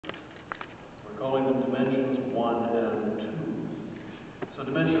We're calling them dimensions 1 and 2. So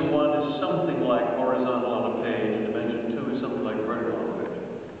dimension 1 is something like horizontal on a page, and dimension 2 is something like vertical on a page.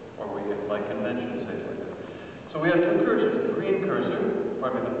 Or we can, by convention, say it like that. So we have two cursors. The green cursor,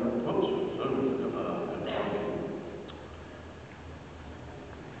 pardon me,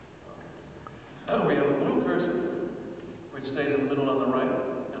 we have a blue cursor, which stays in the middle on the right,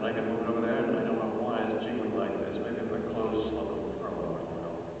 and I can move it over there, and I don't know why it's jiggling like this. Maybe if I close slow for a while.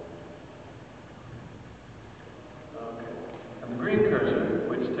 Okay. And the green cursor,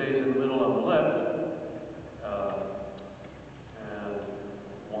 which stays in the middle on the left, and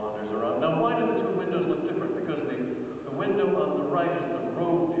wanders around. Now, why do the two windows look different? Because the window on the right is the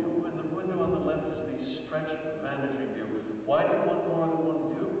road view, and the window on the left is the stretched vanishing view. Why do you want more than one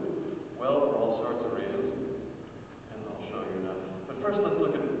view? Well, for all sorts of reasons, and I'll show you now. But first, let's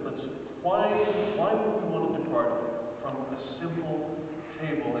look at why would we want to depart from a simple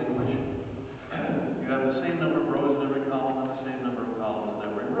table in which you have the same number of rows in every column and the same number of columns in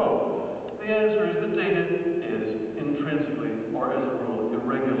every row? The answer is the data is intrinsically, or as a rule,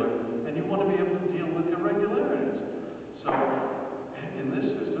 irregular, and you want to be able to deal with irregularities. So, in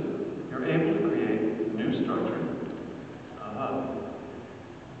this system, you're able to create new structure.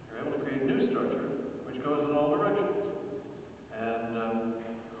 You're able to create new structure, which goes in all directions. And,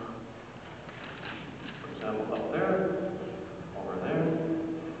 for example, up there, over there.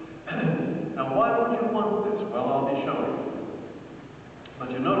 Now, why would you want this? Well, I'll be showing you. But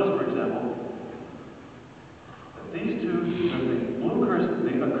you notice, for example, that these two, the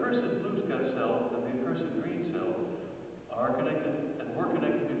accursed blue cell and the accursed green cell are connected and were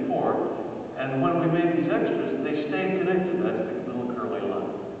connected before. And when we made these extras, they stayed connected. That's the little curly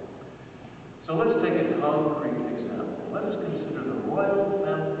line. So let's take a concrete example. Let us consider the royal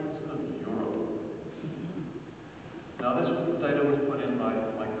families of Europe. Now, this data was put in by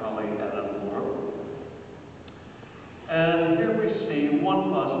my colleague Adam Moore. And here we see one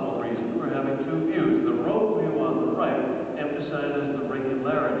possible reason for having two views. The row view on the right emphasizes the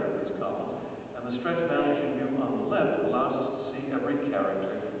regularity of these columns, and the stretched vanishing view on the left allows us to see every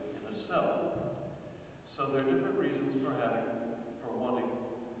character in a cell. So there are different reasons for wanting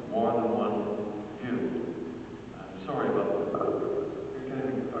more than one view. I'm sorry about that.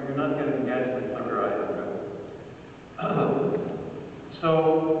 You're not getting the ghastly flicker either. So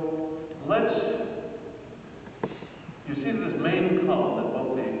you see this main column that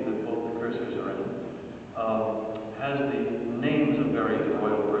both the cursors are in has the names of various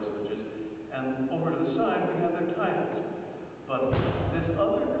royal personages, and over to the side we have their titles. But this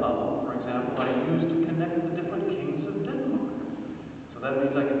other column, for example, I used to connect the different kings of Denmark. So that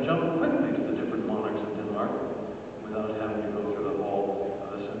means I can jump quickly to the different monarchs of Denmark without having to go through the whole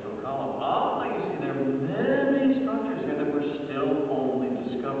of the central column. You see there are many structures here that we're still only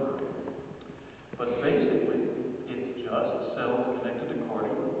discovering. But basically, it's just cells connected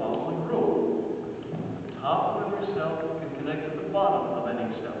according to the following rule. The top of every cell can connect to the bottom of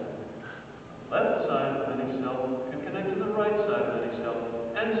any cell. The left side of any cell can connect to the right side of any cell,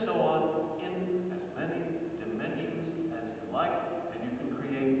 and so on in as many dimensions as you like, and you can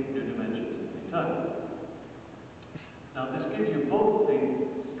create new dimensions at any time. Now, this gives you both the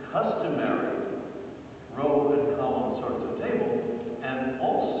customary row and column sorts of table, and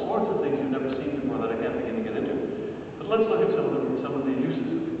all sorts of things you've never seen before that I can't begin to get into. But let's look at some of the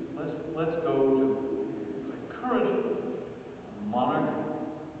uses. Let's go to the current monarch of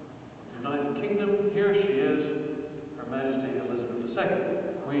the United Kingdom. Here she is, Her Majesty Elizabeth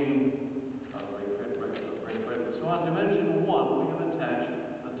II, Queen of Great Britain. So on dimension 1, we have attached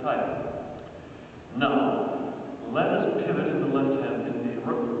the title. Now, let us pivot in the left-hand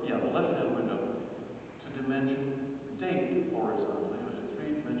window to dimension date horizontally, with a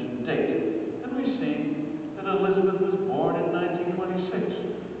 3-dimension date. And we see that Elizabeth was born in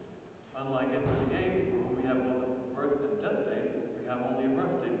 1926. Unlike Edward VIII, where we have both a birth and death date, we have only a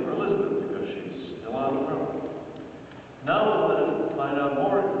birth date for Elizabeth because she's still on the throne. Now let us find out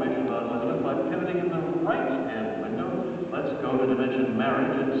more information about Elizabeth by pivoting in the right-hand window. Let's go to dimension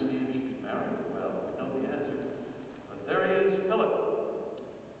marriage and see if she's married. Well, we know the answer. But there he is, Philip.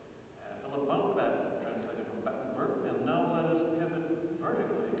 Philip Mountbatten, translated from Battenberg. And now let us pivot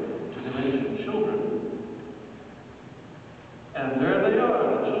vertically to dimension children. And there they are,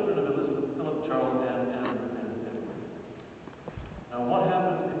 the children of Elizabeth, Philip, Charles, and Edward. Now what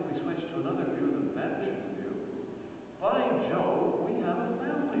happens if we switch to another view, the vanishing view? By Jove, we have a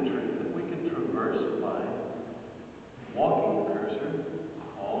family tree that we can traverse by walking the cursor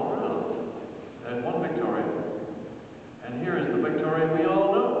all around. There's one Victoria, and here is the Victoria we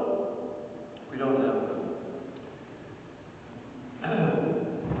all know. We don't have them.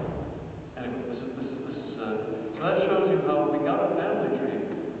 Anyway. that shows you how we got a family tree,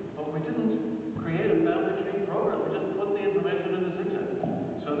 but we didn't create a family tree program. We just put the information into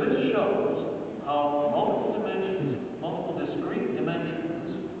ZigZag. So this shows how multiple dimensions, multiple discrete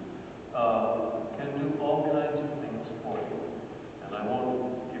dimensions, can do all kinds of things for you. And I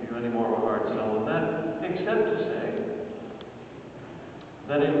won't give you any more of a hard sell on that, except to say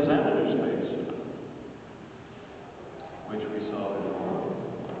that in Xanadu space, which we saw before,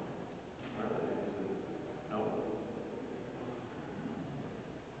 where the heck is it? No.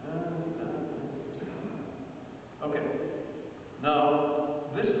 Okay. Now,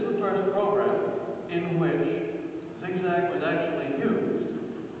 this is the first program in which ZigZag was actually used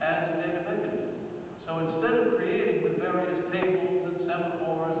as a data mechanism. So instead of creating the various tables and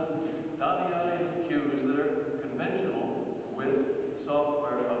semaphores and dotty i's and q's that are conventional with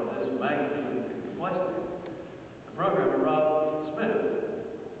software of this magnitude and complexity, the programmer, Rob Smith,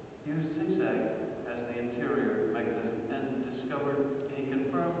 used ZigZag as the interior mechanism and discovered, he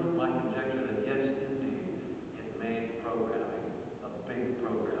confirmed my conjecture that yes, indeed, it made programming, a big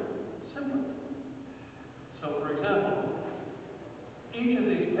program, simpler. So for example, each of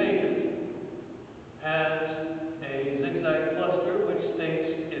these pages has a ZigZag cluster which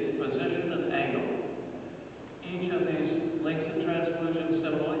states its position and angle. Each of these links and transclusions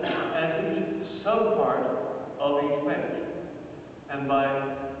similarly, and each subpart of each page. And by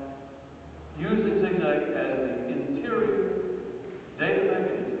using ZigZag as the interior data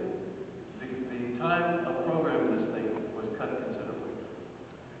mechanism, the time of programming this thing was cut considerably.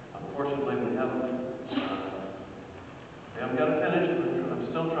 Unfortunately, we haven't got it finished. I'm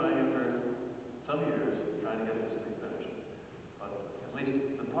still trying for some years, trying to get this thing finished. But at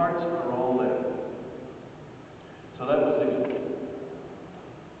least the parts are all there. So that was ZigZag.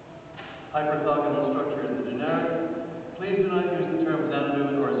 Hypertext structure is the generic. Please do not use the term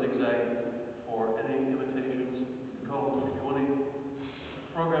Xanadu or ZigZag for any imitations. Because if you want to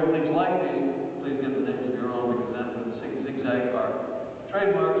program things like these, please get the names of your own, because Xanadu and ZigZag are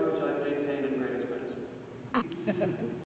trademarks which I maintain at great expense.